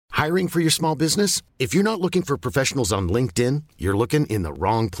Hiring for your small business? If you're not looking for professionals on LinkedIn, you're looking in the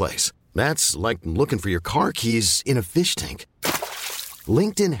wrong place. That's like looking for your car keys in a fish tank.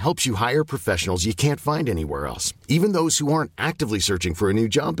 LinkedIn helps you hire professionals you can't find anywhere else, even those who aren't actively searching for a new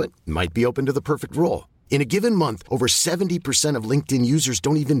job but might be open to the perfect role. In a given month, over 70% of LinkedIn users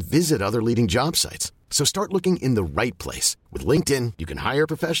don't even visit other leading job sites. So start looking in the right place. With LinkedIn, you can hire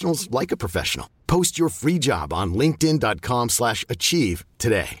professionals like a professional. Post your free job on linkedin.com/achieve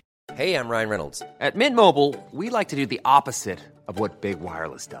today. Hey, I'm Ryan Reynolds. At Mint Mobile, we like to do the opposite of what Big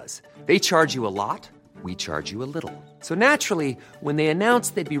Wireless does. They charge you a lot, we charge you a little. So naturally, when they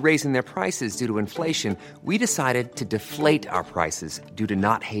announced they'd be raising their prices due to inflation, we decided to deflate our prices due to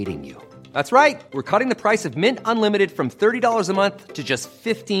not hating you. That's right. We're cutting the price of Mint Unlimited from $30 a month to just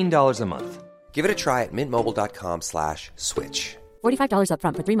 $15 a month. Give it a try at mintmobile.com/switch. $45 up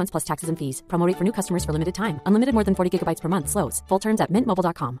front for 3 months plus taxes and fees. Promo rate for new customers for limited time. Unlimited more than 40 gigabytes per month. Slows full terms at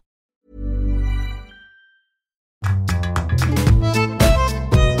mintmobile.com.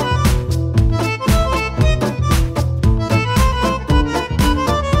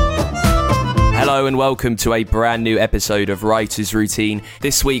 Hello and welcome to a brand new episode of Writer's Routine.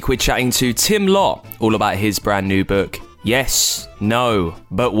 This week we're chatting to Tim Lott, all about his brand new book, Yes, No,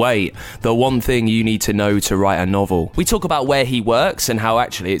 But Wait, the one thing you need to know to write a novel. We talk about where he works and how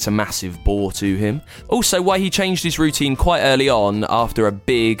actually it's a massive bore to him. Also why he changed his routine quite early on after a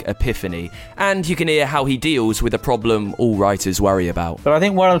big epiphany. And you can hear how he deals with a problem all writers worry about. But I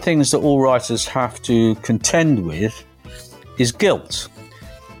think one of the things that all writers have to contend with is guilt.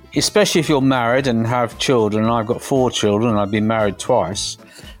 Especially if you're married and have children. I've got 4 children and I've been married twice.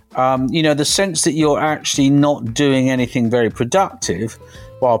 The sense that you're actually not doing anything very productive,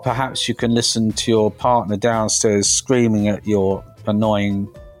 while perhaps you can listen to your partner downstairs screaming at your annoying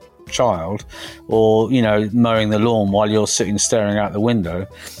child, or, mowing the lawn while you're sitting staring out the window.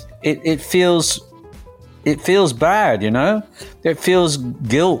 It feels bad, It feels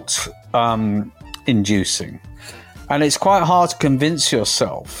guilt inducing. And it's quite hard to convince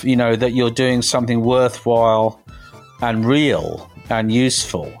yourself, that you're doing something worthwhile and real and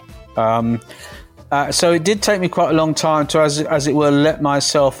useful. So it did take me quite a long time to, as it were, let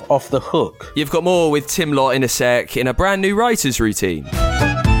myself off the hook. You've got more with Tim Lott in a sec in a brand new Writer's Routine.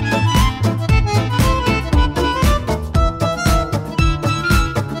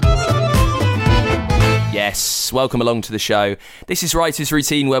 Yes, welcome along to the show. This is Writer's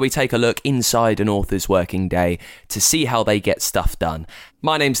Routine, where we take a look inside an author's working day to see how they get stuff done.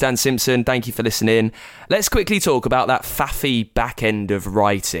 My name's Dan Simpson, thank you for listening. Let's quickly talk about that faffy back end of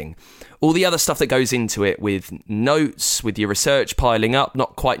writing. All the other stuff that goes into it, with notes, with your research piling up,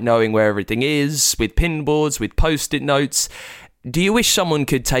 not quite knowing where everything is, with pinboards, with post-it notes. Do you wish someone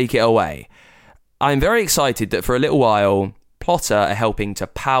could take it away? I'm very excited that for a little while, Plotter are helping to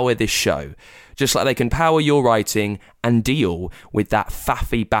power this show, just like they can power your writing and deal with that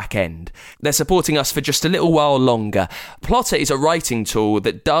faffy back end. They're supporting us for just a little while longer. Plotter is a writing tool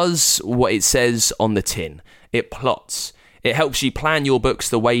that does what it says on the tin. It plots. It helps you plan your books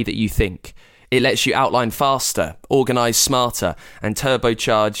the way that you think. It lets you outline faster, organise smarter, and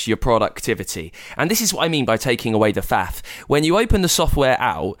turbocharge your productivity. And this is what I mean by taking away the faff. When you open the software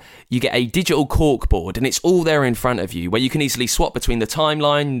out, you get a digital corkboard, and it's all there in front of you, where you can easily swap between the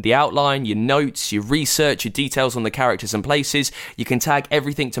timeline, the outline, your notes, your research, your details on the characters and places. You can tag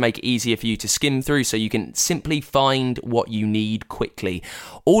everything to make it easier for you to skim through, so you can simply find what you need quickly.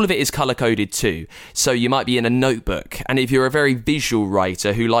 All of it is colour-coded too, so you might be in a notebook, and if you're a very visual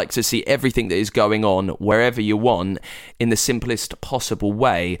writer who likes to see everything that is going on wherever you want in the simplest possible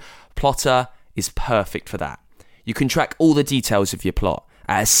way, Plotter is perfect for that. You can track all the details of your plot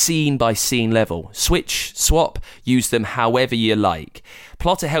at a scene-by-scene level. Switch, swap, use them however you like.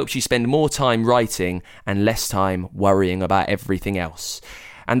 Plotter helps you spend more time writing and less time worrying about everything else.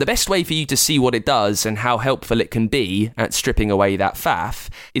 And the best way for you to see what it does and how helpful it can be at stripping away that faff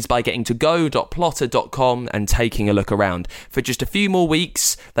is by getting to go.plotter.com and taking a look around. For just a few more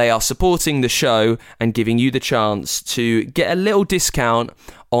weeks, they are supporting the show and giving you the chance to get a little discount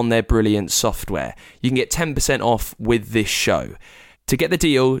on their brilliant software. You can get 10% off with this show. To get the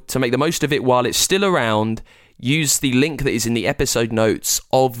deal, to make the most of it while it's still around, use the link that is in the episode notes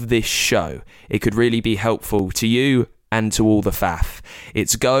of this show. It could really be helpful to you and to all the faff.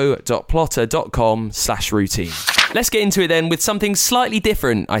 It's go.plotter.com/routine. Let's get into it then with something slightly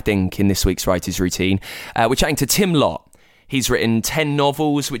different, I think, in this week's Writer's Routine. We're chatting to Tim Lott. He's written 10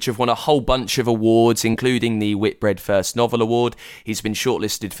 novels, which have won a whole bunch of awards, including the Whitbread First Novel Award. He's been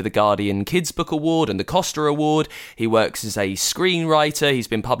shortlisted for the Guardian Kids Book Award and the Costa Award. He works as a screenwriter. He's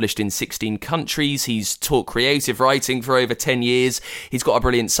been published in 16 countries. He's taught creative writing for over 10 years. He's got a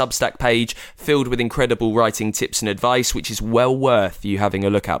brilliant Substack page filled with incredible writing tips and advice, which is well worth you having a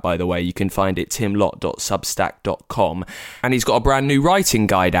look at, by the way. You can find it timlott.substack.com. And he's got a brand new writing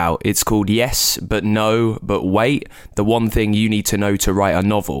guide out. It's called Yes, But No, But Wait, the one thing you need to know to write a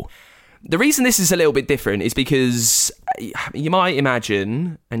novel. The reason this is a little bit different is because you might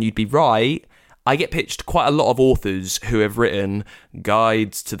imagine, and you'd be right, I get pitched quite a lot of authors who have written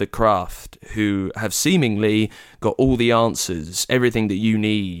guides to the craft, who have seemingly got all the answers, everything that you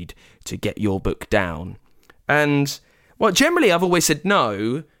need to get your book down. And, well, generally I've always said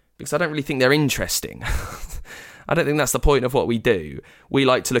no, because I don't really think they're interesting. I don't think that's the point of what we do. We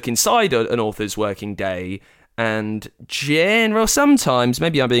like to look inside an author's working day, and sometimes,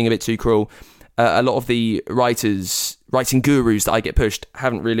 maybe I'm being a bit too cruel, a lot of the writing gurus that I get pushed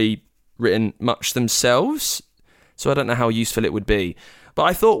haven't really written much themselves, so I don't know how useful it would be. But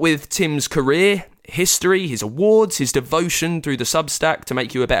I thought with Tim's career, history, his awards, his devotion through the Substack to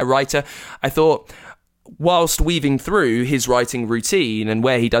make you a better writer, I thought, whilst weaving through his writing routine and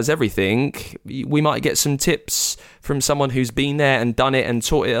where he does everything, we might get some tips from someone who's been there and done it and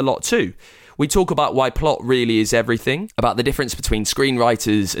taught it a lot too. We talk about why plot really is everything, about the difference between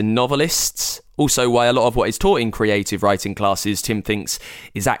screenwriters and novelists, also why a lot of what is taught in creative writing classes Tim thinks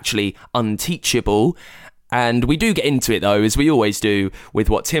is actually unteachable. And we do get into it, though, as we always do, with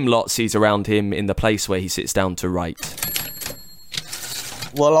what Tim Lott sees around him in the place where he sits down to write.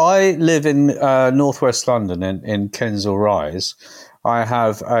 Well, I live in northwest London, in Kensal Rise. I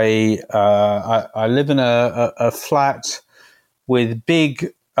have I live in a flat with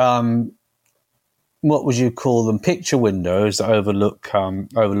big, what would you call them, picture windows that overlook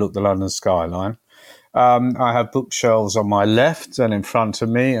the London skyline. I have bookshelves on my left and in front of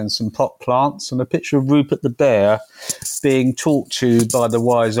me, and some pot plants, and a picture of Rupert the bear being talked to by the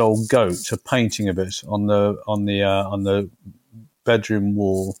wise old goat. A painting of it on the bedroom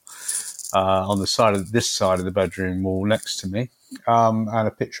wall, on the side of the bedroom wall next to me, and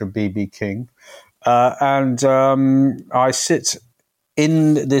a picture of B.B. King. And I sit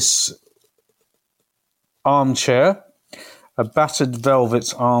in this armchair, a battered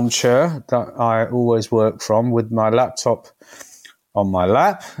velvet armchair that I always work from, with my laptop on my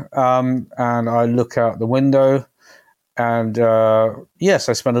lap, and I look out the window. And yes,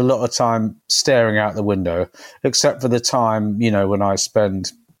 I spend a lot of time staring out the window, except for the time, when I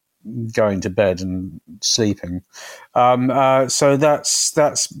spend going to bed and sleeping. So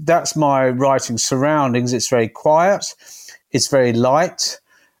that's my writing surroundings. It's very quiet. It's very light.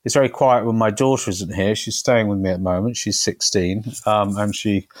 It's very quiet when my daughter isn't here. She's staying with me at the moment. She's 16, and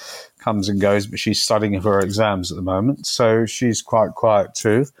she comes and goes, but she's studying for her exams at the moment. So she's quite quiet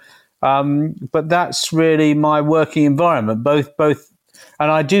too. But that's really my working environment, both,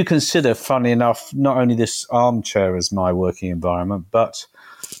 and I do consider, funny enough, not only this armchair as my working environment, but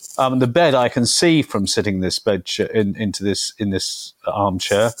the bed I can see from sitting in this bed in this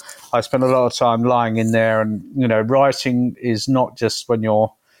armchair. I spend a lot of time lying in there, and writing is not just when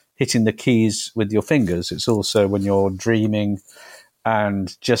you're hitting the keys with your fingers. It's also when you're dreaming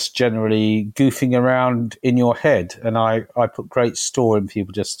and just generally goofing around in your head. And I put great store in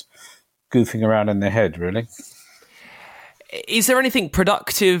people just goofing around in their head, really. Is there anything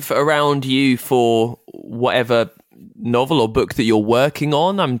productive around you for whatever novel or book that you're working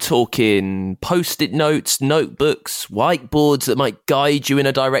on? I'm talking post-it notes, notebooks, whiteboards that might guide you in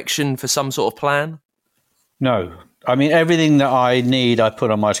a direction for some sort of plan? No. I mean, everything that I need, I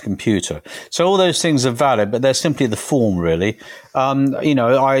put on my computer. So all those things are valid, but they're simply the form, really.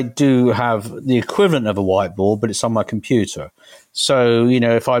 I do have the equivalent of a whiteboard, but it's on my computer. So,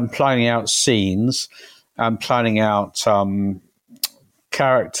 if I'm planning out scenes and planning out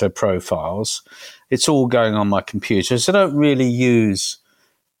character profiles, it's all going on my computer. So I don't really use,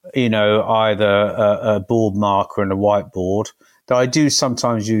 either a board marker and a whiteboard, though I do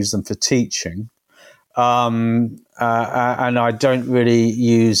sometimes use them for teaching. And I don't really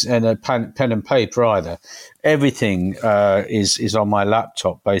use a pen and paper either. Everything is on my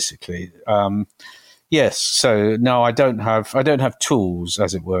laptop, basically. Yes, so no, I don't have tools,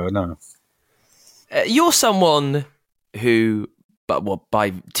 as it were. No. You're someone who,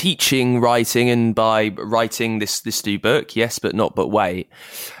 by teaching writing and by writing this new book, Yes, But Not, But Wait,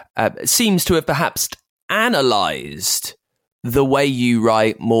 seems to have perhaps analysed the way you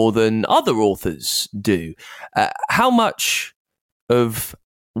write more than other authors do. How much of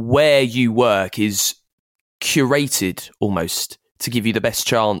where you work is curated almost to give you the best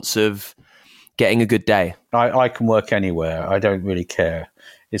chance of getting a good day? I can work anywhere. I don't really care.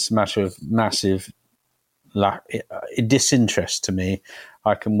 It's a matter of massive disinterest to me.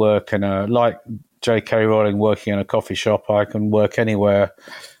 I can work like J.K. Rowling working in a coffee shop. I can work anywhere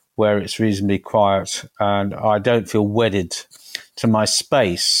where it's reasonably quiet, and I don't feel wedded to my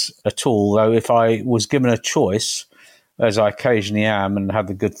space at all. Though if I was given a choice, as I occasionally am and have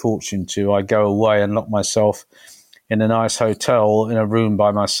the good fortune to, I go away and lock myself in a nice hotel in a room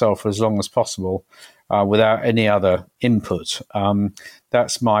by myself for as long as possible without any other input.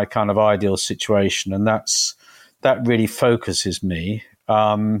 That's my kind of ideal situation, and that really focuses me.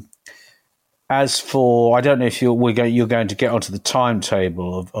 As for, I don't know if you're going to get onto the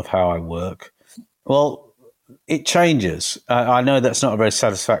timetable of how I work. Well, it changes. I know that's not a very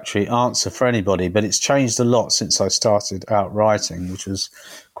satisfactory answer for anybody, but it's changed a lot since I started out writing, which was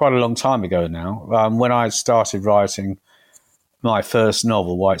quite a long time ago now. When I started writing my first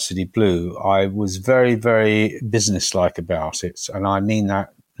novel, White City Blue, I was very, very businesslike about it, and I mean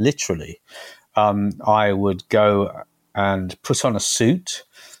that literally. I would go and put on a suit,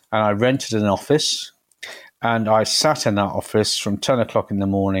 and I rented an office, and I sat in that office from 10 o'clock in the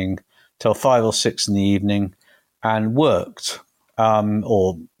morning till 5 or 6 in the evening and worked,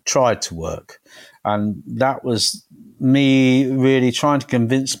 or tried to work. And that was me really trying to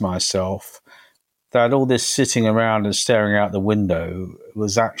convince myself that all this sitting around and staring out the window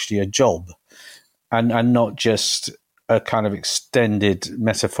was actually a job, and not just a kind of extended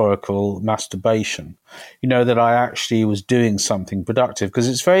metaphorical masturbation. That I actually was doing something productive, because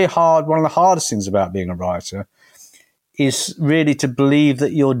it's very hard. One of the hardest things about being a writer is really to believe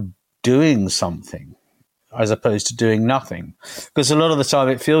that you're doing something as opposed to doing nothing, because a lot of the time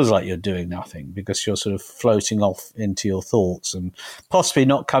it feels like you're doing nothing, because you're sort of floating off into your thoughts and possibly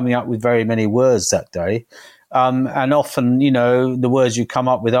not coming up with very many words that day. And often, the words you come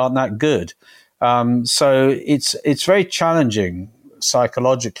up with aren't that good. So it's very challenging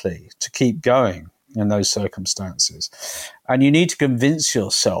psychologically to keep going in those circumstances. And you need to convince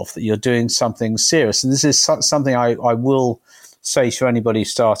yourself that you're doing something serious. And this is something I will say to anybody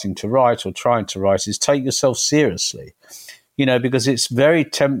starting to write or trying to write, is take yourself seriously, because it's very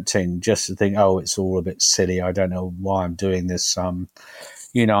tempting just to think, oh, it's all a bit silly. I don't know why I'm doing this. I'm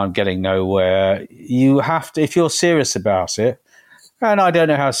getting nowhere. You have to, if you're serious about it, and I don't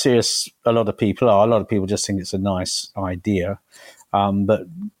know how serious a lot of people are. A lot of people just think it's a nice idea, but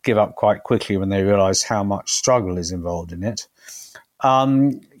give up quite quickly when they realize how much struggle is involved in it.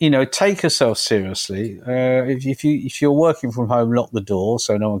 Take yourself seriously. If you're working from home, lock the door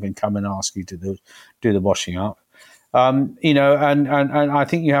so no one can come and ask you to do the washing up. And I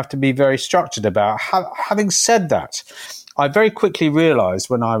think you have to be very structured about. Having said that, I very quickly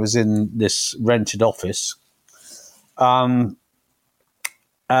realized when I was in this rented office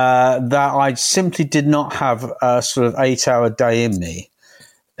that I simply did not have a sort of 8-hour day in me.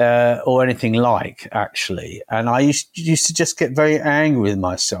 Or anything like, actually. And I used to just get very angry with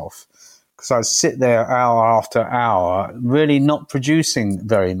myself, because I'd sit there hour after hour, really not producing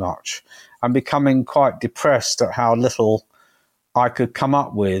very much, and becoming quite depressed at how little I could come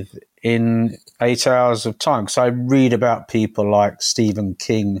up with in 8 hours of time. Because I read about people like Stephen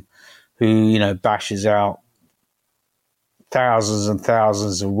King, who, bashes out thousands and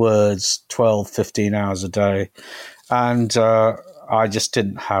thousands of words, 12, 15 hours a day. And I just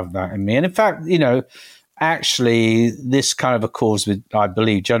didn't have that in me. And in fact, actually this kind of accords with, I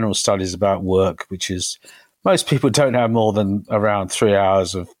believe, general studies about work, which is most people don't have more than around 3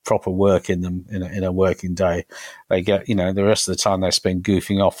 hours of proper work in them in a working day. They get, the rest of the time they spend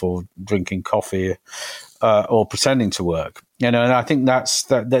goofing off or drinking coffee or pretending to work. And I think that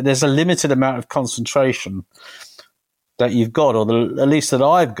there's a limited amount of concentration that you've got, or at least that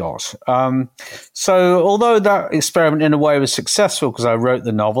I've got. So although that experiment in a way was successful, because I wrote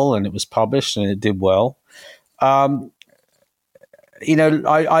the novel and it was published and it did well, I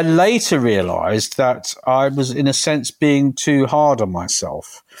later realized that I was, in a sense, being too hard on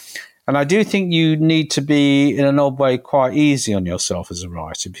myself. And I do think you need to be, in an odd way, quite easy on yourself as a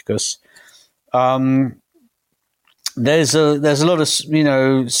writer, because there's a lot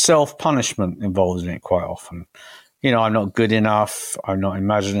of, self-punishment involved in it quite often. I'm not good enough. I'm not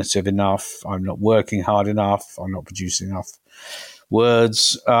imaginative enough. I'm not working hard enough. I'm not producing enough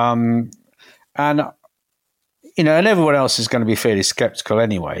words. And everyone else is going to be fairly skeptical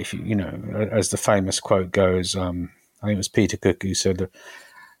anyway. If as the famous quote goes, I think it was Peter Cook who said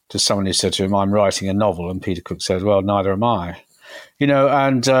to someone who said to him, "I'm writing a novel," and Peter Cook said, "Well, neither am I."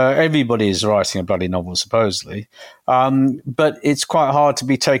 and everybody is writing a bloody novel, supposedly. But it's quite hard to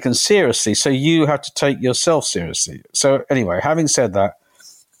be taken seriously. So you have to take yourself seriously. So anyway, having said that,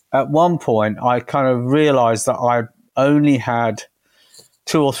 at one point, I kind of realized that I only had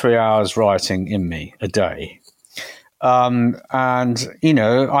 2 or 3 hours writing in me a day. And,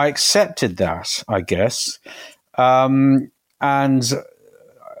 I accepted that, I guess. And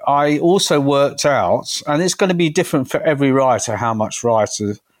I also worked out, and it's going to be different for every writer, how much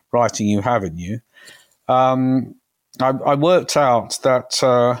writing you have in you. I worked out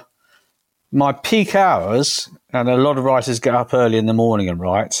that my peak hours, and a lot of writers get up early in the morning and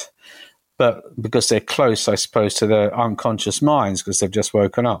write, but because they're close, I suppose, to their unconscious minds because they've just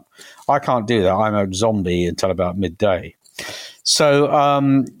woken up. I can't do that. I'm a zombie until about midday. So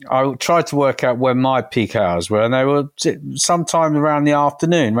I tried to work out when my peak hours were, and they were sometime around the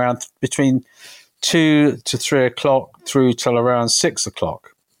afternoon, around between 2 to 3 o'clock through till around 6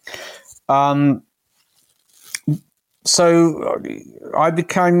 o'clock. So I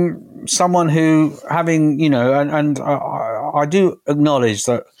became someone who, having, and I do acknowledge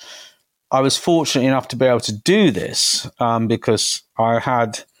that I was fortunate enough to be able to do this because I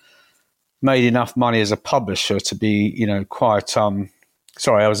had made enough money as a publisher to be, quite.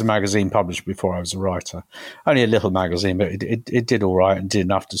 Sorry, I was a magazine publisher before I was a writer. Only a little magazine, but it did all right and did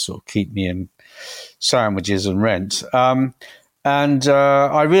enough to sort of keep me in sandwiches and rent. And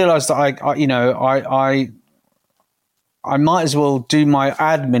I realised that I might as well do my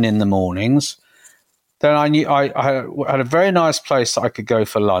admin in the mornings. Then I knew I had a very nice place that I could go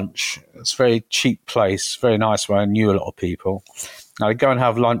for lunch. It's a very cheap place, very nice where I knew a lot of people. I'd go and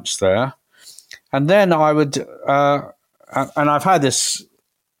have lunch there. And then I would, and I've had this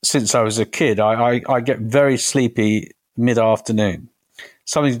since I was a kid, I get very sleepy mid-afternoon.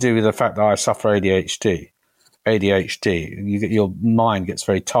 Something to do with the fact that I suffer ADHD. Your mind gets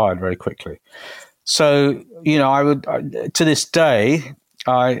very tired very quickly. So, I would, to this day,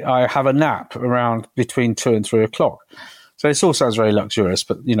 I have a nap around between 2 and 3 o'clock. So this all sounds very luxurious,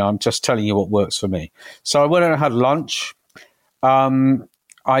 but, I'm just telling you what works for me. So I went and had lunch.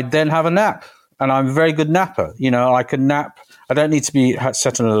 I then have a nap, and I'm a very good napper. I can nap. I don't need to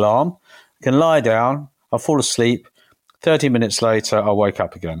set an alarm. I can lie down. I'll fall asleep. 30 minutes later, I'll wake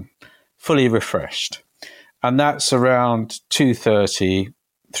up again, fully refreshed. And that's around 2:30,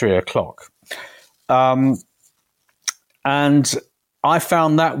 3 o'clock. And I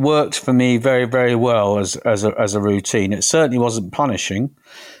found that worked for me very, very well as a routine. It certainly wasn't punishing.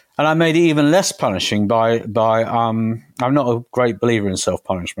 And I made it even less punishing by I'm not a great believer in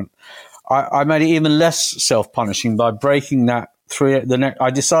self-punishment. I made it even less self-punishing by breaking that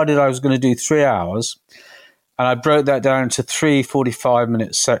I decided I was going to do 3 hours, and I broke that down into 3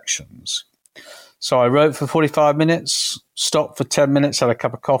 45-minute sections. So I wrote for 45 minutes, stopped for 10 minutes, had a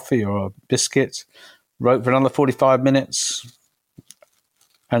cup of coffee or a biscuit, wrote for another 45 minutes,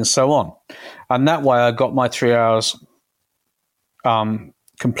 and so on. And that way I got my 3 hours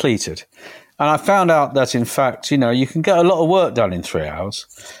completed. And I found out that, in fact, you can get a lot of work done in 3 hours.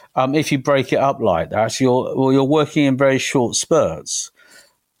 If you break it up like that, you're working in very short spurts.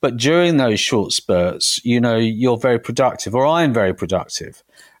 But during those short spurts, you're very productive, or I'm very productive.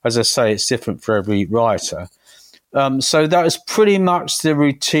 As I say, it's different for every writer. So that was pretty much the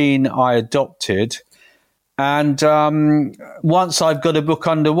routine I adopted. And once I've got a book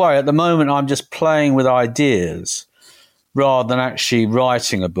underway, at the moment I'm just playing with ideas rather than actually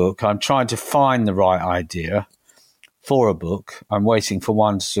writing a book. I'm trying to find the right idea for a book. I'm waiting for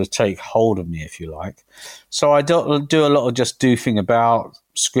one to sort of take hold of me, if you like. So I do a lot of just doofing about,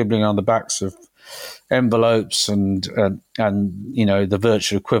 scribbling on the backs of envelopes and the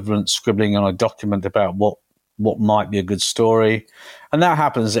virtual equivalent, scribbling on a document about what might be a good story. And that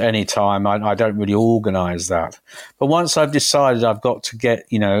happens at any time. I don't really organize that. But once I've decided I've got to get,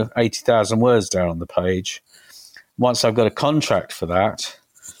 80,000 words down on the page, once I've got a contract for that,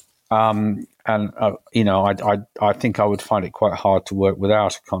 I think I would find it quite hard to work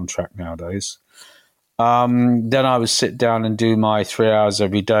without a contract nowadays. Then I would sit down and do my 3 hours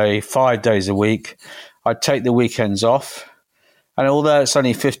every day, 5 days a week. I'd take the weekends off. And although it's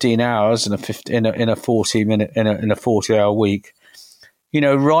only 15 hours in a 40-hour week,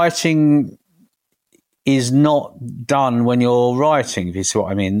 writing is not done when you're writing, if you see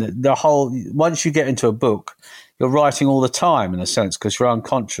what I mean. Once you get into a book, you're writing all the time, in a sense, because your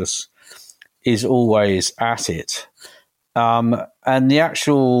unconscious is always at it. And the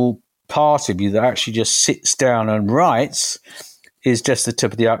actual part of you that actually just sits down and writes is just the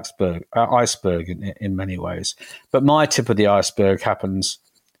tip of the iceberg in many ways. But my tip of the iceberg happens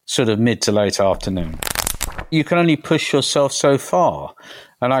sort of mid to late afternoon. you can only push yourself so far.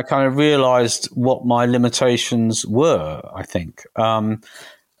 And I kind of realized what my limitations were, I think. And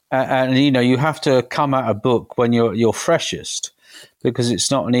you have to come at a book when you're freshest, because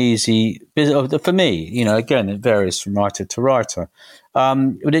it's not an easy business. For me, again, it varies from writer to writer.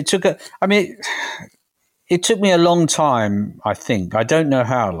 But it took it took me a long time, I think. I don't know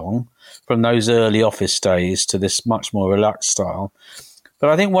how long, from those early office days to this much more relaxed style. But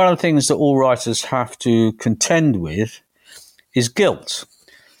I think one of the things that all writers have to contend with is guilt,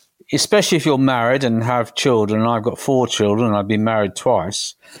 especially if you're married and have children. I've got 4 children and I've been married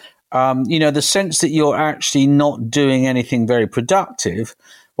twice. The sense that you're actually not doing anything very productive,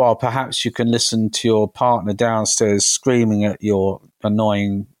 while perhaps you can listen to your partner downstairs screaming at your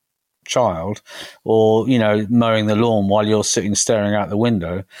annoying child, or, mowing the lawn while you're sitting staring out the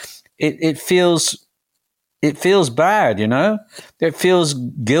window. It feels bad, It feels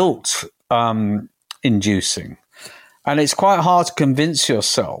guilt inducing. And it's quite hard to convince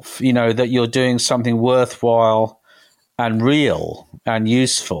yourself, that you're doing something worthwhile and real and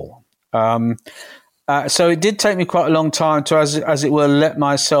useful. So it did take me quite a long time to, as it were, let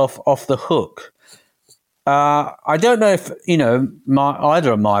myself off the hook. I don't know if,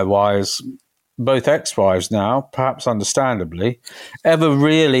 either of my wives, both ex-wives now, perhaps understandably, ever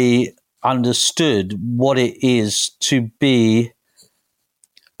really understood what it is to be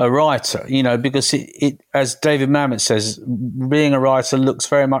a writer, because it, as David Mamet says, being a writer looks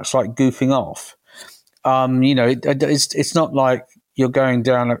very much like goofing off. It's not like you're going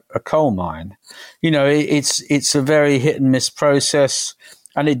down a coal mine. It's a very hit and miss process,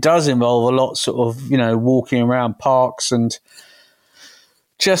 and it does involve a lot sort of, walking around parks and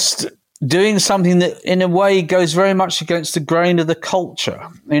just doing something that in a way goes very much against the grain of the culture.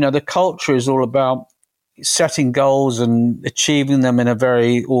 The culture is all about setting goals and achieving them in a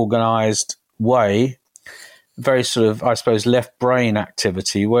very organized way, very sort of, I suppose, left brain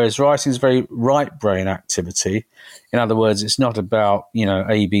activity, whereas writing is very right brain activity. In other words, it's not about,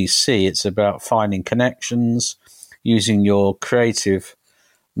 ABC, it's about finding connections, using your creative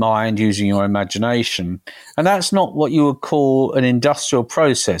mind, using your imagination. And that's not what you would call an industrial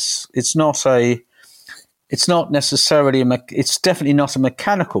process. It's definitely not a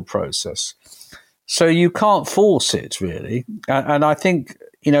mechanical process. So you can't force it, really. And I think,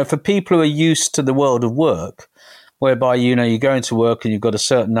 for people who are used to the world of work, whereby, you go into work and you've got a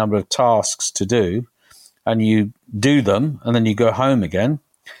certain number of tasks to do, and you do them, and then you go home again,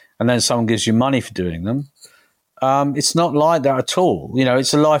 and then someone gives you money for doing them. It's not like that at all.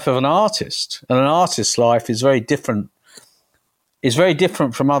 It's the life of an artist, and an artist's life is very different. Is very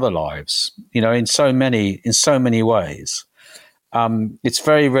different from other lives, in so many ways. It's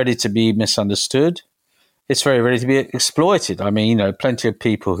very ready to be misunderstood. It's very ready to be exploited. Plenty of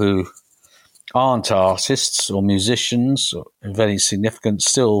people who aren't artists or musicians or of any significance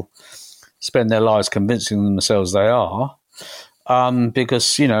still spend their lives convincing themselves they are,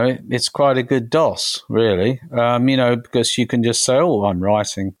 because, it's quite a good DOS, really, because you can just say, oh, I'm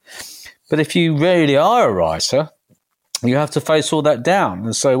writing. But if you really are a writer, you have to face all that down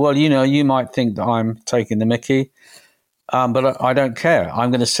and say, well, you might think that I'm taking the mickey, but I don't care. I'm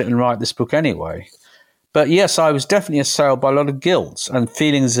going to sit and write this book anyway. But yes, I was definitely assailed by a lot of guilt and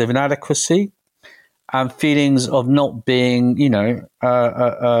feelings of inadequacy and feelings of not being,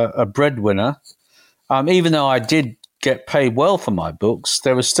 a breadwinner. Even though I did get paid well for my books,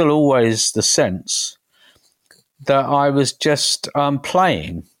 there was still always the sense that I was just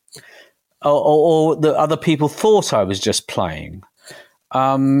playing, or that other people thought I was just playing.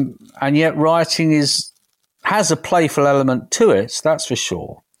 And yet writing has a playful element to it, that's for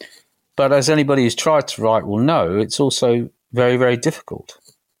sure. But as anybody who's tried to write will know, it's also very, very difficult.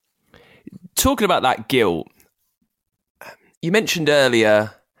 Talking about that guilt, you mentioned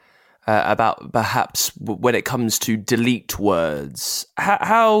earlier about perhaps when it comes to delete words,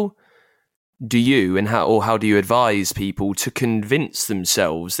 how do you how do you advise people to convince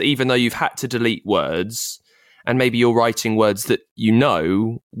themselves that even though you've had to delete words, and maybe you're writing words that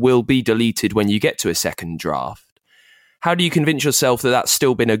will be deleted when you get to a second draft, how do you convince yourself that that's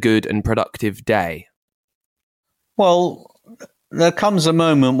still been a good and productive day? Well, there comes a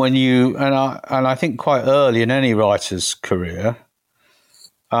moment when and I think quite early in any writer's career,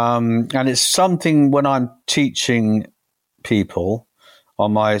 and it's something when I'm teaching people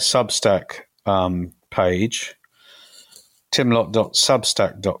on my Substack page,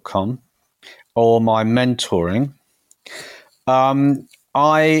 timlott.substack.com, or my mentoring,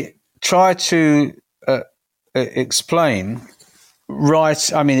 I try to explain,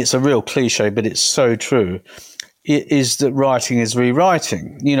 it's a real cliche, but it's so true. is that writing is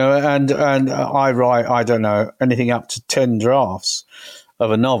rewriting, and I write, I don't know, anything up to 10 drafts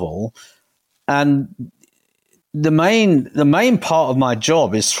of a novel. And the main part of my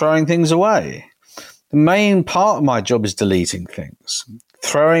job is throwing things away. The main part of my job is deleting things,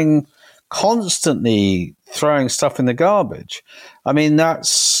 constantly throwing stuff in the garbage. I mean,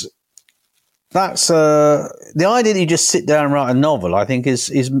 that's the idea that you just sit down and write a novel, I think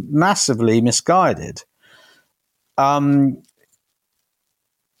is massively misguided. To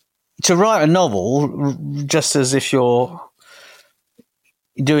write a novel, just as if you're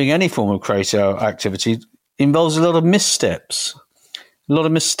doing any form of creative activity, involves a lot of missteps, a lot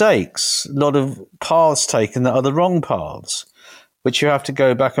of mistakes, a lot of paths taken that are the wrong paths, which you have to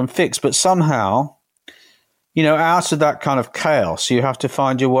go back and fix. But somehow, out of that kind of chaos, you have to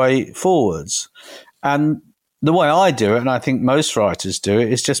find your way forwards. And the way I do it, and I think most writers do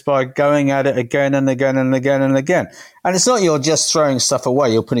it, is just by going at it again and again and again and again. And it's not you're just throwing stuff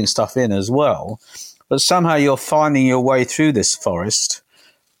away, you're putting stuff in as well. But somehow you're finding your way through this forest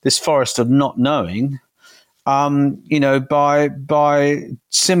of not knowing, by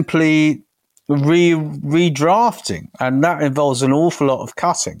simply redrafting. And that involves an awful lot of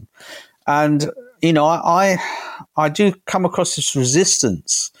cutting. And, I do come across this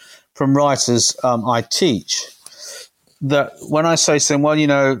resistance from writers I teach, that when I say to them, well,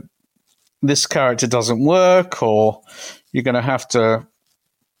 this character doesn't work, or you're going to have to,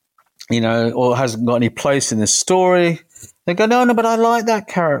 or hasn't got any place in this story, they go, no, but I like that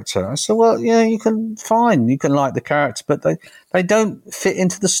character. I say, well, you can like the character, but they don't fit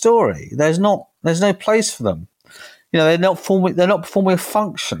into the story. There's no place for them. They're not performing a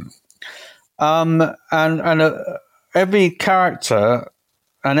function. Every character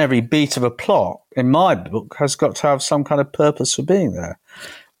and every beat of a plot in my book has got to have some kind of purpose for being there.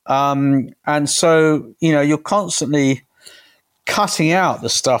 And so, you're constantly cutting out the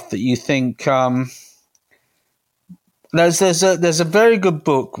stuff that you think. There's a very good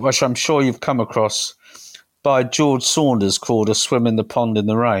book, which I'm sure you've come across, by George Saunders, called A Swim in the Pond in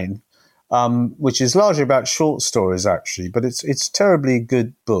the Rain, which is largely about short stories, actually, but it's a terribly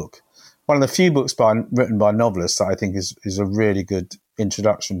good book. One of the few books written by novelists that I think is a really good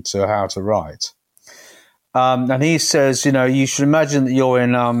introduction to how to write. And he says, you should imagine that you're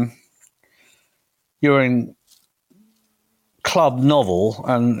in club novel,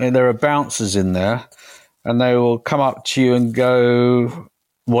 and there are bouncers in there, and they will come up to you and go,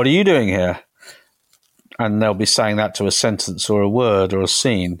 "What are you doing here?" And they'll be saying that to a sentence or a word or a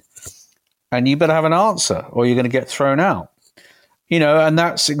scene. And you better have an answer, or you're going to get thrown out. And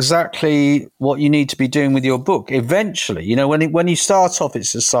that's exactly what you need to be doing with your book. Eventually, when you start off,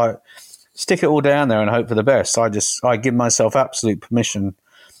 it's just like, stick it all down there and hope for the best. I give myself absolute permission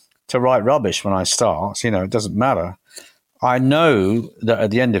to write rubbish when I start. It doesn't matter. I know that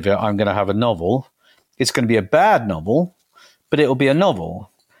at the end of it, I'm going to have a novel. It's going to be a bad novel, but it'll be a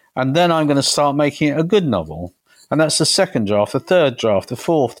novel. And then I'm going to start making it a good novel. And that's the second draft, the third draft, the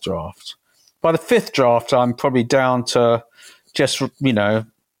fourth draft. By the fifth draft, I'm probably down to just,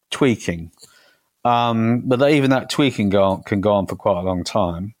 tweaking. But even that tweaking can go on for quite a long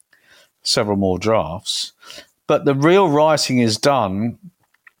time, several more drafts. But the real writing is done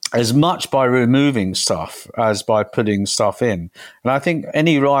as much by removing stuff as by putting stuff in. And I think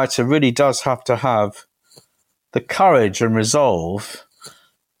any writer really does have to have the courage and resolve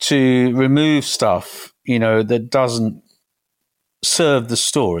to remove stuff, that doesn't serve the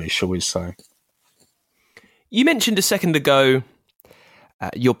story, shall we say. You mentioned a second ago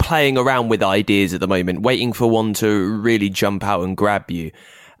you're playing around with ideas at the moment, waiting for one to really jump out and grab you.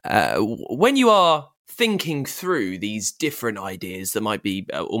 When you are thinking through these different ideas that might be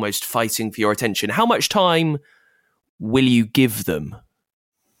almost fighting for your attention, how much time will you give them?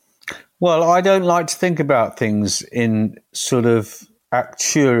 Well, I don't like to think about things in sort of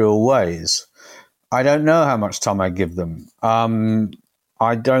actuarial ways. I don't know how much time I give them.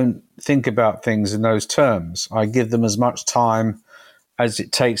 I don't think about things in those terms. I give them as much time as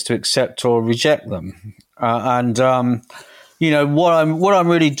it takes to accept or reject them. What I'm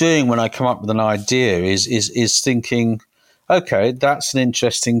really doing when I come up with an idea is thinking, okay, that's an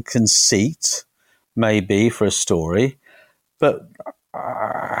interesting conceit, maybe for a story, but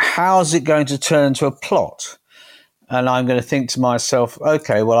how's it going to turn into a plot? And I'm going to think to myself,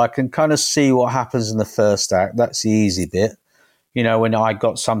 okay, well, I can kind of see what happens in the first act. That's the easy bit. When I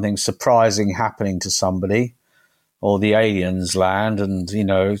got something surprising happening to somebody, or the aliens land and,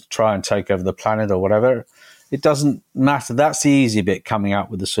 try and take over the planet or whatever, it doesn't matter. That's the easy bit, coming up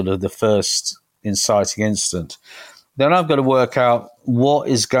with the sort of the first inciting incident. Then I've got to work out what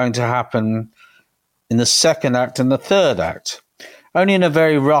is going to happen in the second act and the third act, only in a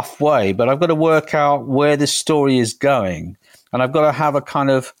very rough way. But I've got to work out where this story is going, and I've got to have a kind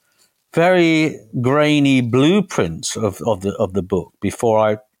of very grainy blueprint of the book before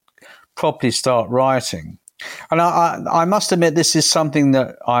I properly start writing. And I must admit, this is something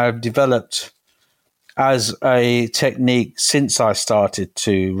that I've developed as a technique since I started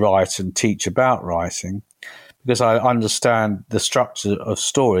to write and teach about writing, because I understand the structure of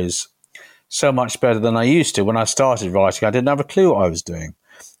stories so much better than I used to. When I started writing, I didn't have a clue what I was doing.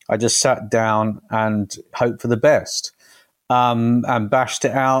 I just sat down and hoped for the best, and bashed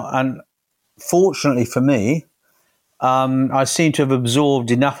it out. And fortunately for me, I seem to have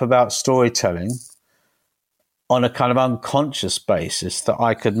absorbed enough about storytelling on a kind of unconscious basis that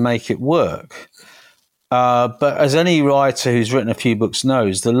I could make it work. But as any writer who's written a few books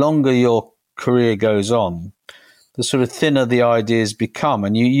knows, the longer your career goes on, the sort of thinner the ideas become,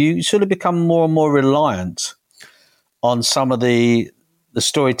 and you sort of become more and more reliant on some of the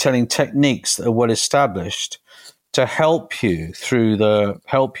storytelling techniques that are well established to help you through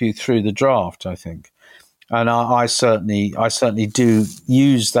the draft, I think. And I certainly do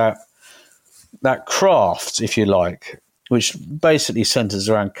use that craft, if you like, which basically centers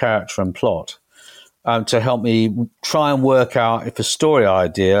around character and plot, to help me try and work out if a story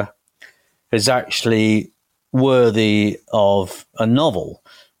idea is actually worthy of a novel,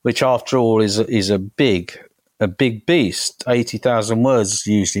 which after all is a big beast. 80,000 words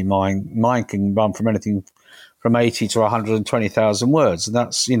usually. Mine can run from anything from 80 to 120,000 words, and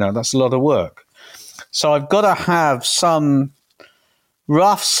that's a lot of work. So I've got to have some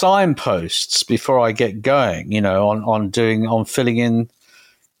rough signposts before I get going, on filling in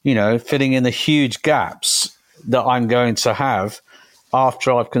the huge gaps that I'm going to have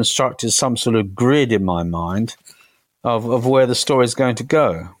after I've constructed some sort of grid in my mind of where the story is going to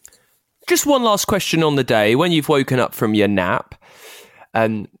go. Just one last question on the day. When you've woken up from your nap,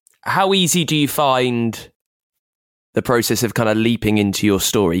 how easy do you find the process of kind of leaping into your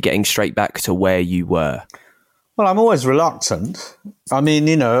story, getting straight back to where you were? Well, I'm always reluctant. I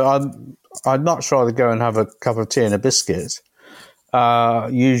mean, I'd much rather go and have a cup of tea and a biscuit,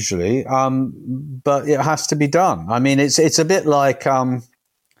 usually, but it has to be done. I mean, it's a bit like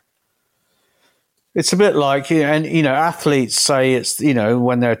athletes say it's,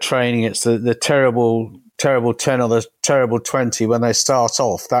 when they're training, it's the terrible 10 or the terrible 20 when they start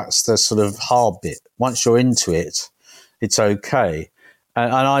off. That's the sort of hard bit. Once you're into it, it's okay.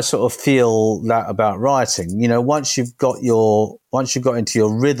 And I sort of feel that about writing. Once you've got into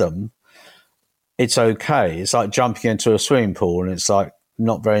your rhythm, it's okay. It's like jumping into a swimming pool, and it's like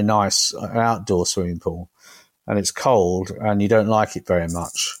not very nice, an outdoor swimming pool, and it's cold and you don't like it very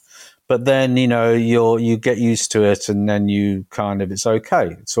much. But then, you get used to it, and then it's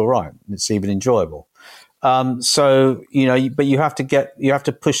okay. It's all right. It's even enjoyable. But you have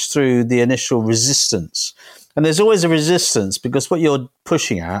to push through the initial resistance. And there's always a resistance, because what you're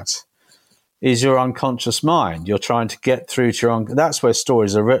pushing at is your unconscious mind. You're trying to get through to that's where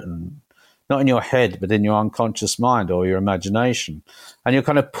stories are written, not in your head, but in your unconscious mind or your imagination. And you're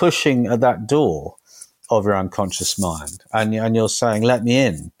kind of pushing at that door of your unconscious mind. And you're saying, let me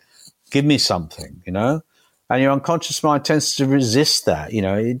in, give me something, And your unconscious mind tends to resist that.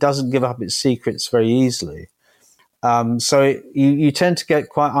 It doesn't give up its secrets very easily. So you tend to get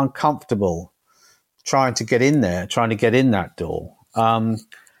quite uncomfortable trying to get in that door,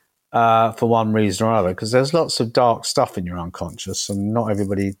 for one reason or other, because there's lots of dark stuff in your unconscious, and not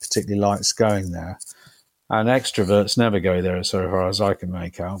everybody particularly likes going there. And extroverts never go there, so far as I can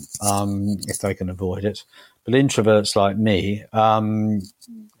make out, if they can avoid it. But introverts like me are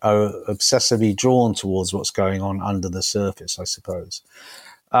obsessively drawn towards what's going on under the surface, I suppose.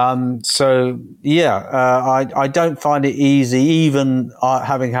 I don't find it easy, even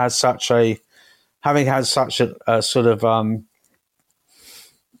having had such a sort of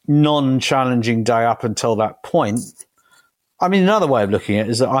non-challenging day up until that point. I mean, another way of looking at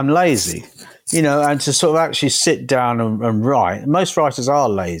it is that I'm lazy, and to sort of actually sit down and write. Most writers are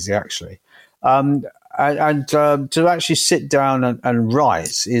lazy, actually. And to actually sit down and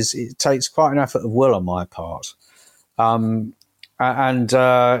write it takes quite an effort of will on my part.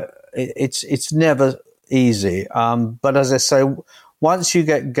 It's never easy. But as I say, once you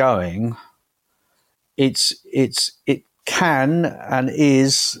get going, it can and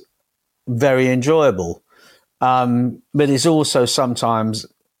is very enjoyable, but it's also sometimes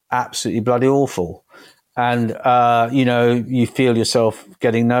absolutely bloody awful, and you feel yourself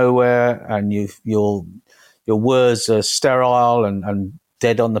getting nowhere, and your words are sterile and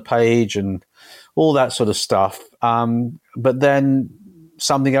dead on the page and all that sort of stuff. But then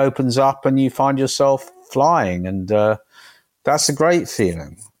something opens up and you find yourself flying, and that's a great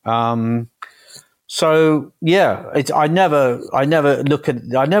feeling. So yeah, I never look at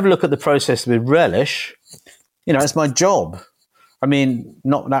the process with relish. It's my job. I mean,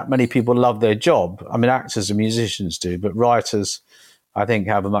 not that many people love their job. I mean, actors and musicians do, but writers, I think,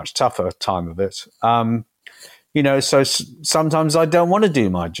 have a much tougher time of it. So sometimes I don't want to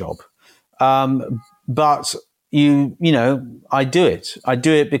do my job, but I do it. I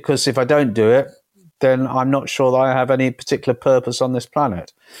do it because if I don't do it, then I'm not sure that I have any particular purpose on this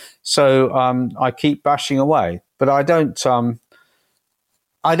planet. So I keep bashing away, but I don't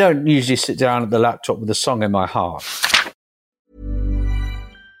usually sit down at the laptop with a song in my heart.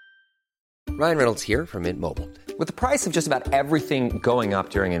 Ryan Reynolds here from Mint Mobile. With the price of just about everything going up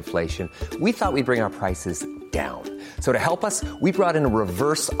during inflation, we thought we'd bring our prices down. So to help us, we brought in a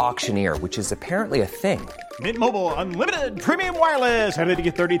reverse auctioneer, which is apparently a thing. Mint Mobile Unlimited Premium Wireless. How to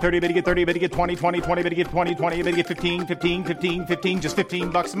get 30, 30, bit to get 30, bit to get 20, 20, 20, bit to get 20, 20, bit to get 15, 15, 15, 15, just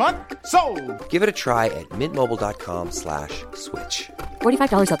 $15 a month? Sold! Give it a try at mintmobile.com/switch.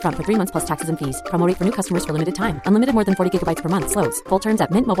 $45 up front for 3 months plus taxes and fees. Promo rate for new customers for limited time. Unlimited more than 40 gigabytes per month. Slows full terms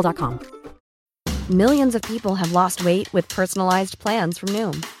at mintmobile.com. Millions of people have lost weight with personalized plans from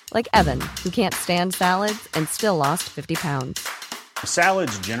Noom. Like Evan, who can't stand salads and still lost 50 pounds.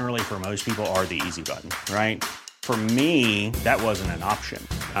 Salads generally for most people are the easy button, right? For me, that wasn't an option.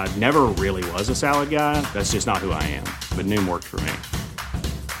 I never really was a salad guy. That's just not who I am. But Noom worked for me.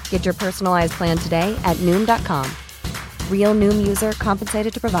 Get your personalized plan today at Noom.com. Real Noom user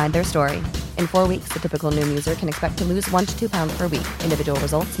compensated to provide their story. In 4 weeks, the typical Noom user can expect to lose 1 to 2 pounds per week. Individual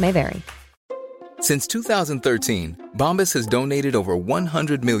results may vary. Since 2013, Bombas has donated over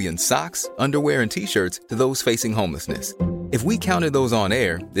 100 million socks, underwear, and T-shirts to those facing homelessness. If we counted those on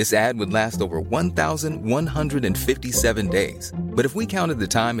air, this ad would last over 1,157 days. But if we counted the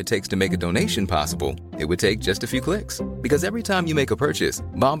time it takes to make a donation possible, it would take just a few clicks. Because every time you make a purchase,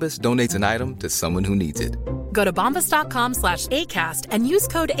 Bombas donates an item to someone who needs it. Go to bombas.com/ACAST and use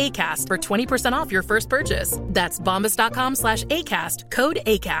code ACAST for 20% off your first purchase. That's bombas.com/ACAST, code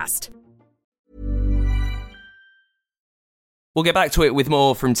ACAST. We'll get back to it with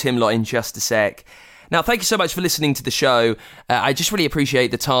more from Tim Lott in just a sec. Now, thank you so much for listening to the show. I just really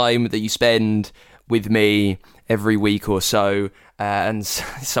appreciate the time that you spend with me every week or so, and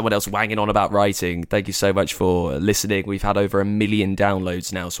someone else wanging on about writing. Thank you so much for listening. We've had over 1 million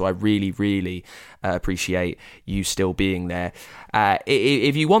downloads now, so I really, really appreciate you still being there.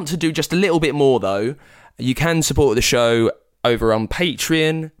 If you want to do just a little bit more, though, you can support the show over on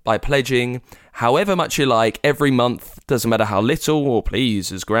Patreon by pledging however much you like every month. Doesn't matter how little or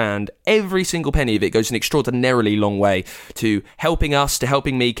please as grand. Every single penny of it goes an extraordinarily long way to helping us, to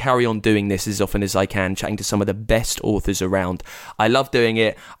helping me carry on doing this as often as I can, chatting to some of the best authors around. I love doing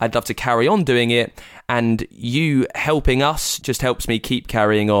it. I'd love to carry on doing it. And you helping us just helps me keep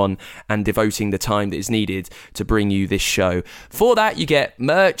carrying on and devoting the time that is needed to bring you this show. For that, you get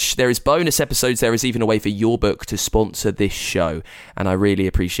merch. There is bonus episodes. There is even a way for your book to sponsor this show. And I really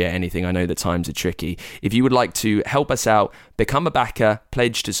appreciate anything. I know that times are tricky. If you would like to help us out, become a backer,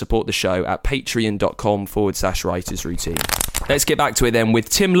 pledge to support the show at patreon.com/writersroutine. Let's get back to it then with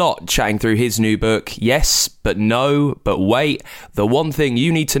Tim Lott chatting through his new book, Yes, But No, But Wait, The One Thing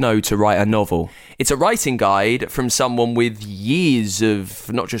You Need to Know to Write a Novel. It's a writing guide from someone with years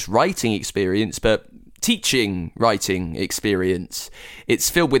of not just writing experience, but teaching writing experience. It's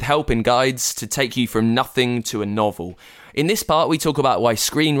filled with help and guides to take you from nothing to a novel. In this part, we talk about why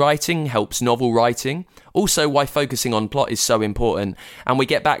screenwriting helps novel writing, also why focusing on plot is so important, and we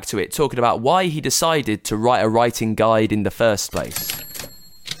get back to it, talking about why he decided to write a writing guide in the first place.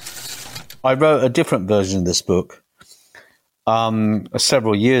 I wrote a different version of this book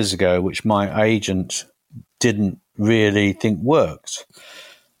several years ago, which my agent didn't really think worked.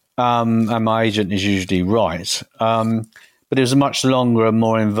 And my agent is usually right. But it was a much longer and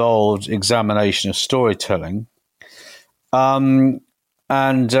more involved examination of storytelling. And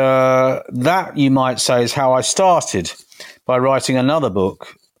that, you might say, is how I started, by writing another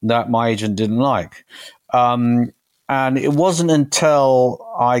book that my agent didn't like. And it wasn't until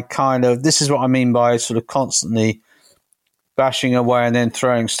this is what I mean by sort of constantly bashing away and then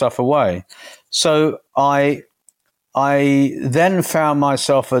throwing stuff away. So I then found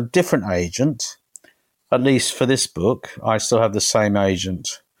myself a different agent, at least for this book. I still have the same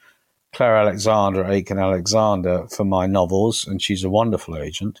agent, Claire Alexander, Aiken Alexander, for my novels, and she's a wonderful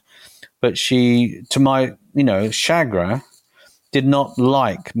agent. But she, to my chagrin, did not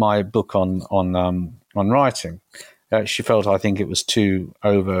like my book on writing. She felt, I think, it was too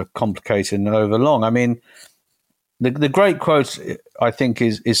overcomplicated and overlong. I mean, the great quote, I think,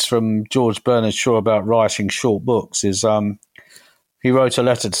 is from George Bernard Shaw about writing short books. He wrote a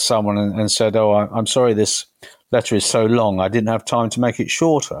letter to someone and said, "Oh, I'm sorry, this letter is so long. I didn't have time to make it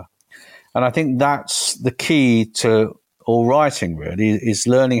shorter." And I think that's the key to all writing, really, is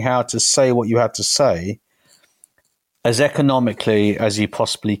learning how to say what you have to say as economically as you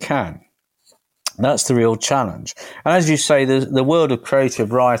possibly can. That's the real challenge. And as you say, the world of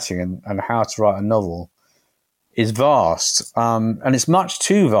creative writing and how to write a novel is vast. And it's much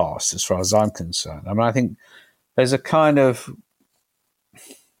too vast as far as I'm concerned. I mean, I think there's a kind of,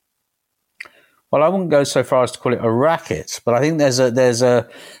 well, I wouldn't go so far as to call it a racket, but I think there's an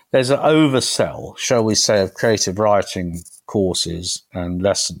oversell, shall we say, of creative writing courses and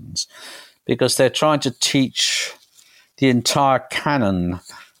lessons, because they're trying to teach the entire canon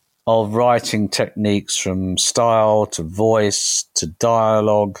of writing techniques, from style to voice to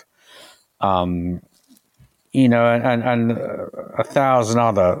dialogue, and 1,000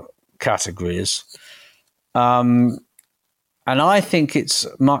 other categories. And I think it's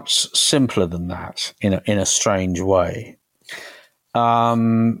much simpler than that in a strange way,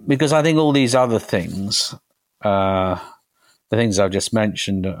 because I think all these other things, the things I've just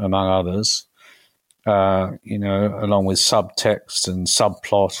mentioned, among others, along with subtext and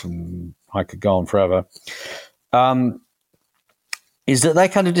subplot, and I could go on forever, is that they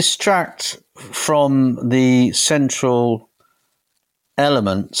kind of distract from the central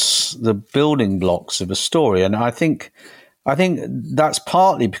elements, the building blocks of a story. And I think that's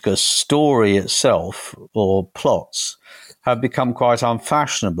partly because story itself, or plots, have become quite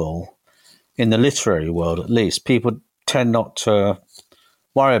unfashionable in the literary world, at least. People tend not to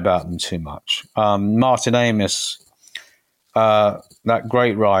worry about them too much. Martin Amis, that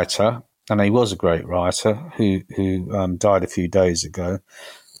great writer, and he was a great writer who died a few days ago,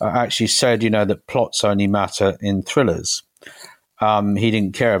 actually said, that plots only matter in thrillers. He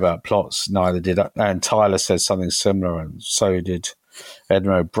didn't care about plots, neither did Anne Tyler said something similar, and so did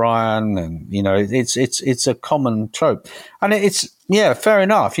Edna O'Brien, and it's a common trope, and it's fair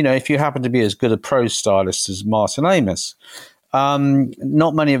enough. If you happen to be as good a prose stylist as Martin Amis,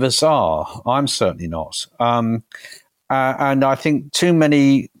 not many of us are. I'm certainly not, and I think too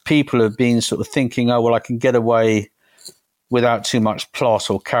many people have been sort of thinking, oh well, I can get away without too much plot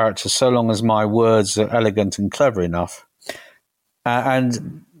or character so long as my words are elegant and clever enough.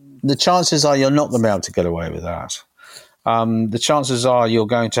 And the chances are you're not going to be able to get away with that. The chances are you're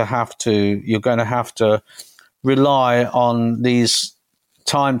going to have to rely on these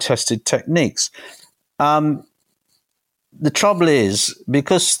time-tested techniques. The trouble is,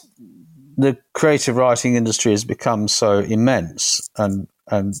 because the creative writing industry has become so immense and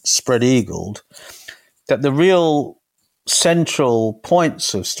spread-eagled, that the real central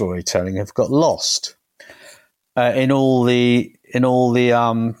points of storytelling have got lost in all the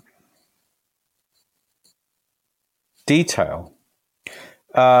detail.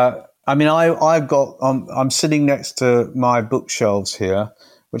 I'm sitting next to my bookshelves here,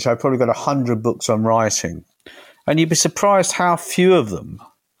 which I've probably got 100 books on writing, and you'd be surprised how few of them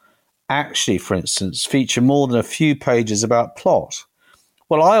actually, for instance, feature more than a few pages about plot.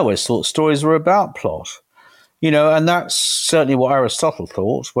 Well, I always thought stories were about plot, and that's certainly what Aristotle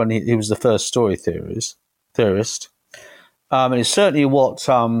thought when he was the first story theorist. And it's certainly what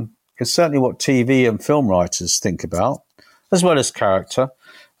TV and film writers think about, as well as character.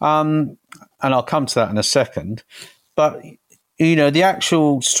 And I'll come to that in a second. But the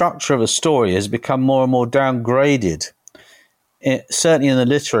actual structure of a story has become more and more downgraded. Certainly in the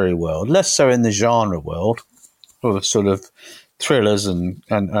literary world, less so in the genre world, or sort of thrillers and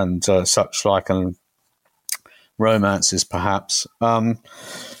such like, and romances perhaps. But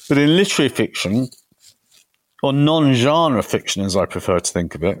in literary fiction, or non-genre fiction, as I prefer to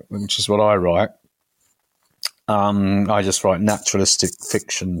think of it, which is what I write. I just write naturalistic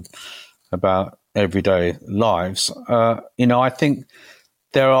fiction about everyday lives. I think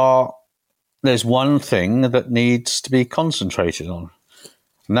there's one thing that needs to be concentrated on.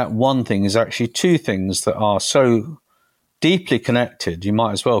 And that one thing is actually two things that are so deeply connected, you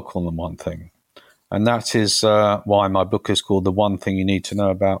might as well call them one thing. And that is why my book is called The One Thing You Need to Know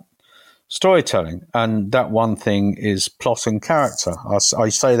About Storytelling. And that one thing is plot and character. I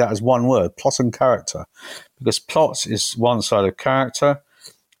say that as one word, plot and character, because plot is one side of character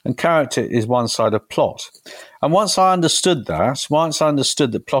and character is one side of plot. And once I understood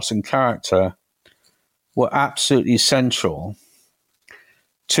that plot and character were absolutely central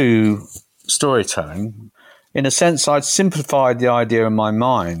to storytelling, in a sense, I'd simplified the idea in my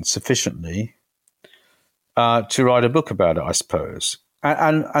mind sufficiently to write a book about it, I suppose.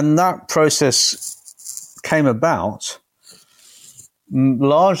 And that process came about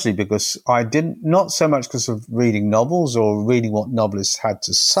largely because not so much because of reading novels or reading what novelists had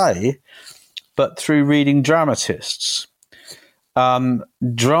to say, but through reading dramatists.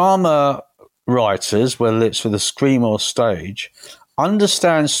 Drama writers, whether it's for the screen or stage,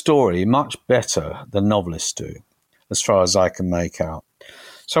 understand story much better than novelists do, as far as I can make out.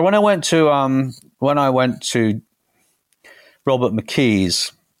 So when I went to Robert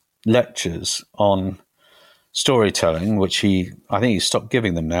McKee's lectures on storytelling, which I think he stopped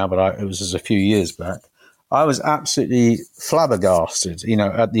giving them now, but it was just a few years back, I was absolutely flabbergasted,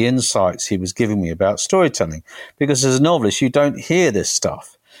 at the insights he was giving me about storytelling, because as a novelist, you don't hear this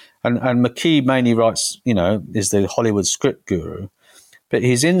stuff. And McKee mainly writes, is the Hollywood script guru, but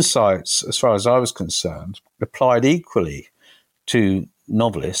his insights, as far as I was concerned, applied equally to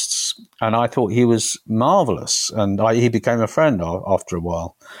novelists, and I thought he was marvelous, and he became a friend after a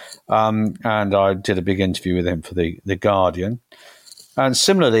while, and I did a big interview with him for the Guardian. And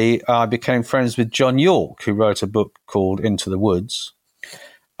similarly, I became friends with John York, who wrote a book called Into the Woods,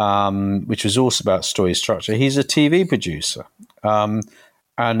 which was also about story structure. He's a TV producer,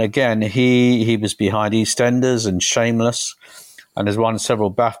 and again, he was behind EastEnders and Shameless, and has won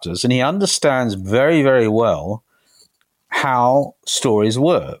several BAFTAs, and he understands very, very well how stories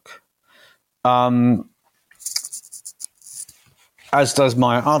work, as does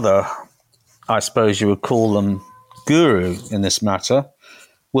my other, I suppose you would call them, guru in this matter,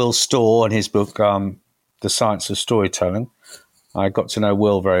 Will Storr, in his book, The Science of Storytelling. I got to know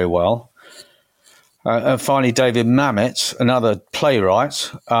Will very well. And finally, David Mamet, another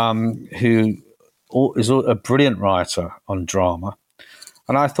playwright, who is a brilliant writer on drama.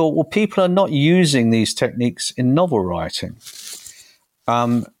 And I thought, well, people are not using these techniques in novel writing.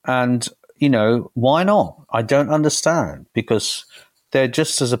 And, why not? I don't understand, because they're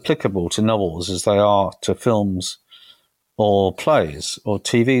just as applicable to novels as they are to films or plays or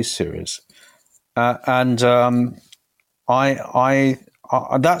TV series. That's kind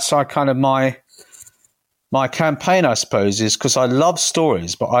of my campaign, I suppose, is because I love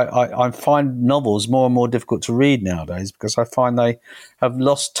stories, but I find novels more and more difficult to read nowadays because I find they have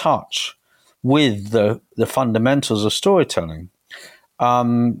lost touch with the fundamentals of storytelling.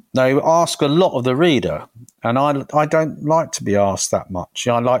 They ask a lot of the reader, and I don't like to be asked that much.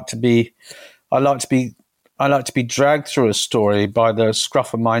 I like to be dragged through a story by the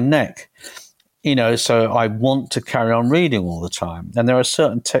scruff of my neck, so I want to carry on reading all the time. And there are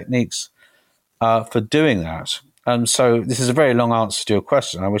certain techniques for doing that. And so this is a very long answer to your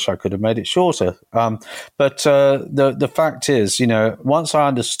question. I wish I could have made it shorter. But the fact is, once I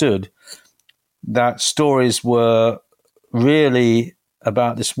understood that stories were really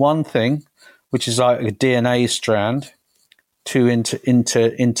about this one thing, which is like a DNA strand, two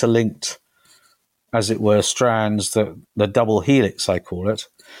interlinked, as it were, strands, the double helix, I call it.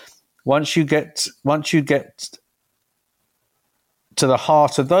 Once you get to the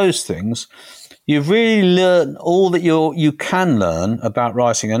heart of those things, you've really learned all that you can learn about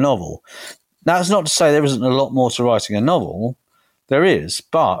writing a novel. That's not to say there isn't a lot more to writing a novel. There is,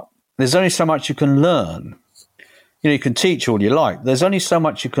 but there's only so much you can learn. You can teach all you like. There's only so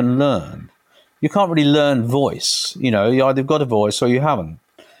much you can learn. You can't really learn voice. You either got a voice or you haven't.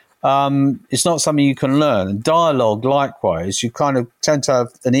 It's not something you can learn. And dialogue, likewise, you kind of tend to have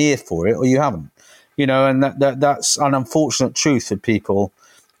an ear for it or you haven't. And that's an unfortunate truth for people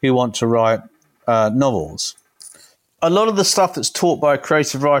who want to write novels. A lot of the stuff that's taught by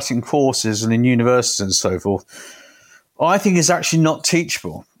creative writing courses and in universities and so forth, I think is actually not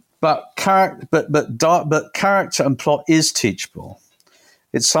teachable. But character and plot is teachable.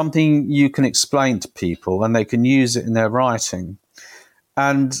 It's something you can explain to people and they can use it in their writing.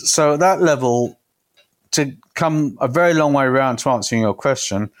 And so at that level, to come a very long way around to answering your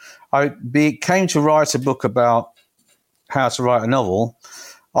question, I came to write a book about how to write a novel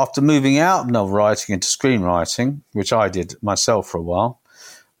after moving out of novel writing into screenwriting, which I did myself for a while,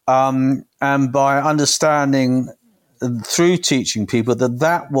 and by understanding through teaching people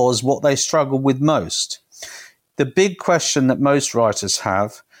that was what they struggled with most. The big question that most writers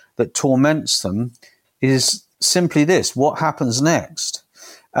have that torments them is simply this: what happens next?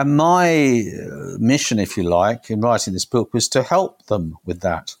 And my mission, if you like, in writing this book was to help them with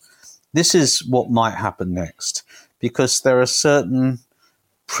that. This is what might happen next, because there are certain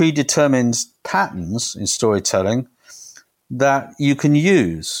predetermined patterns in storytelling that you can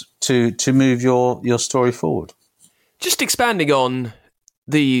use to move your story forward. Just expanding on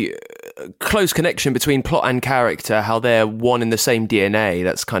the close connection between plot and character, how they're one in the same DNA,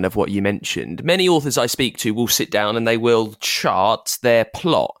 that's kind of what you mentioned. Many authors I speak to will sit down and they will chart their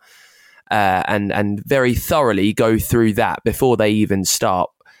plot. and very thoroughly go through that before they even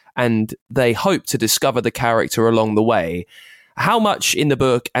start. And they hope to discover the character along the way. How much in the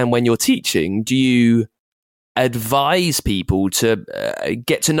book and when you're teaching do you advise people to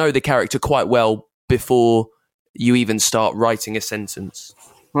get to know the character quite well before you even start writing a sentence?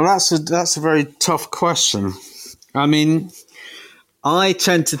 Well, that's a very tough question. I mean, I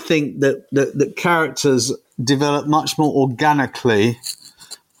tend to think that characters develop much more organically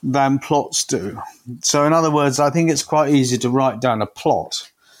than plots do. So in other words, I think it's quite easy to write down a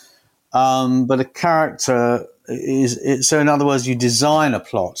plot. But a character so in other words, you design a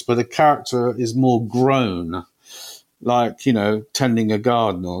plot, but a character is more grown, like, tending a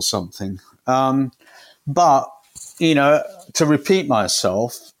garden or something. But, to repeat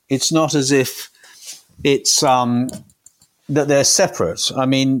myself, it's not as if it's that they're separate. I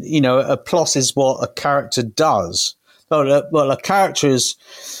mean, a plot is what a character does. Well, a character is...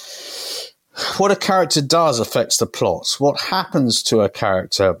 What a character does affects the plot. What happens to a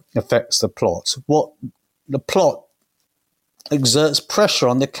character affects the plot. What the plot exerts pressure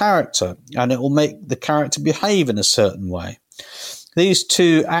on the character, and it will make the character behave in a certain way. These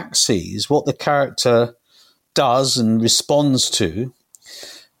two axes, what the character does and responds to,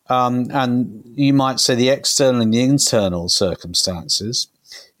 and you might say the external and the internal circumstances.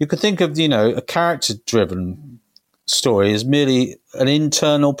 You could think of, a character-driven story as merely an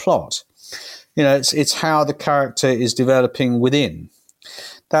internal plot. It's how the character is developing within.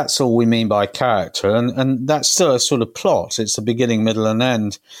 That's all we mean by character. And that's still a sort of plot. It's the beginning, middle, and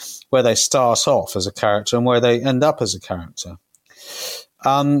end, where they start off as a character and where they end up as a character.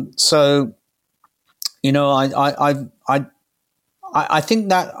 I think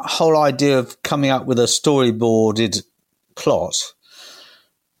that whole idea of coming up with a storyboarded plot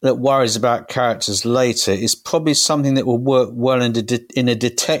that worries about characters later is probably something that will work well in a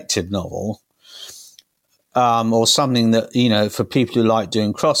detective novel. Or something that, for people who like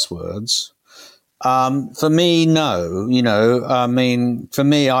doing crosswords. For me, no. For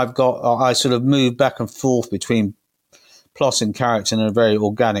me, I sort of move back and forth between plot and character in a very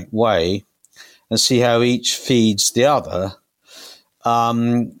organic way and see how each feeds the other.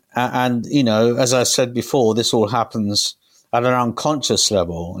 As I said before, this all happens at an unconscious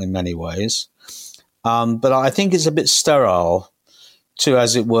level in many ways. But I think it's a bit sterile to,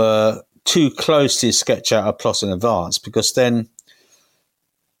 as it were, too closely sketch out a plot in advance, because then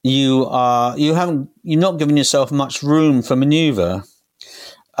you're not giving yourself much room for maneuver.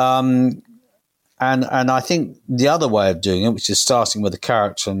 And I think the other way of doing it, which is starting with a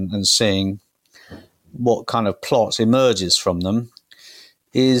character and seeing what kind of plot emerges from them,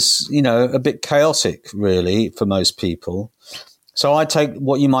 is, a bit chaotic, really, for most people. So I take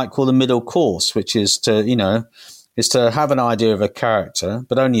what you might call the middle course, which is to have an idea of a character,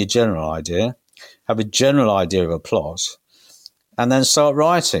 but only a general idea, have a general idea of a plot, and then start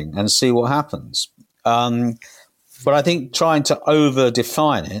writing and see what happens. But I think trying to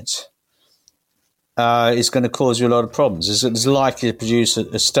over-define it is going to cause you a lot of problems. It's likely to produce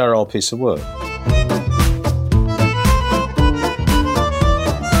a sterile piece of work.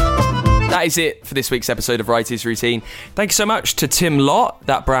 That is it for this week's episode of Writer's Routine. Thank you so much to Tim Lott.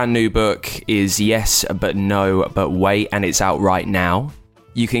 That brand new book is Yes, But No, But Wait, and it's out right now.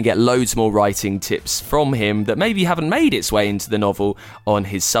 You can get loads more writing tips from him that maybe haven't made its way into the novel on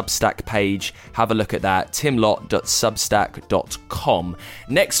his Substack page. Have a look at that, timlott.substack.com.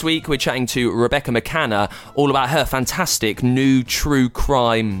 Next week, we're chatting to Rebecca McCanna all about her fantastic new true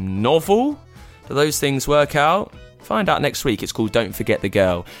crime novel. Do those things work out? Find out next week. It's called Don't Forget the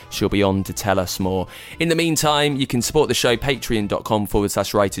Girl. She'll be on to tell us more. In the meantime, you can support the show,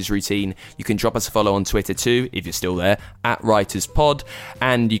 patreon.com/Writers Routine. You can drop us a follow on Twitter too, if you're still there, @WritersPod.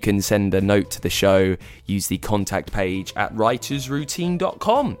 And you can send a note to the show. Use the contact page at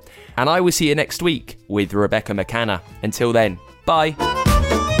writersroutine.com. And I will see you next week with Rebecca McCanna. Until then, bye.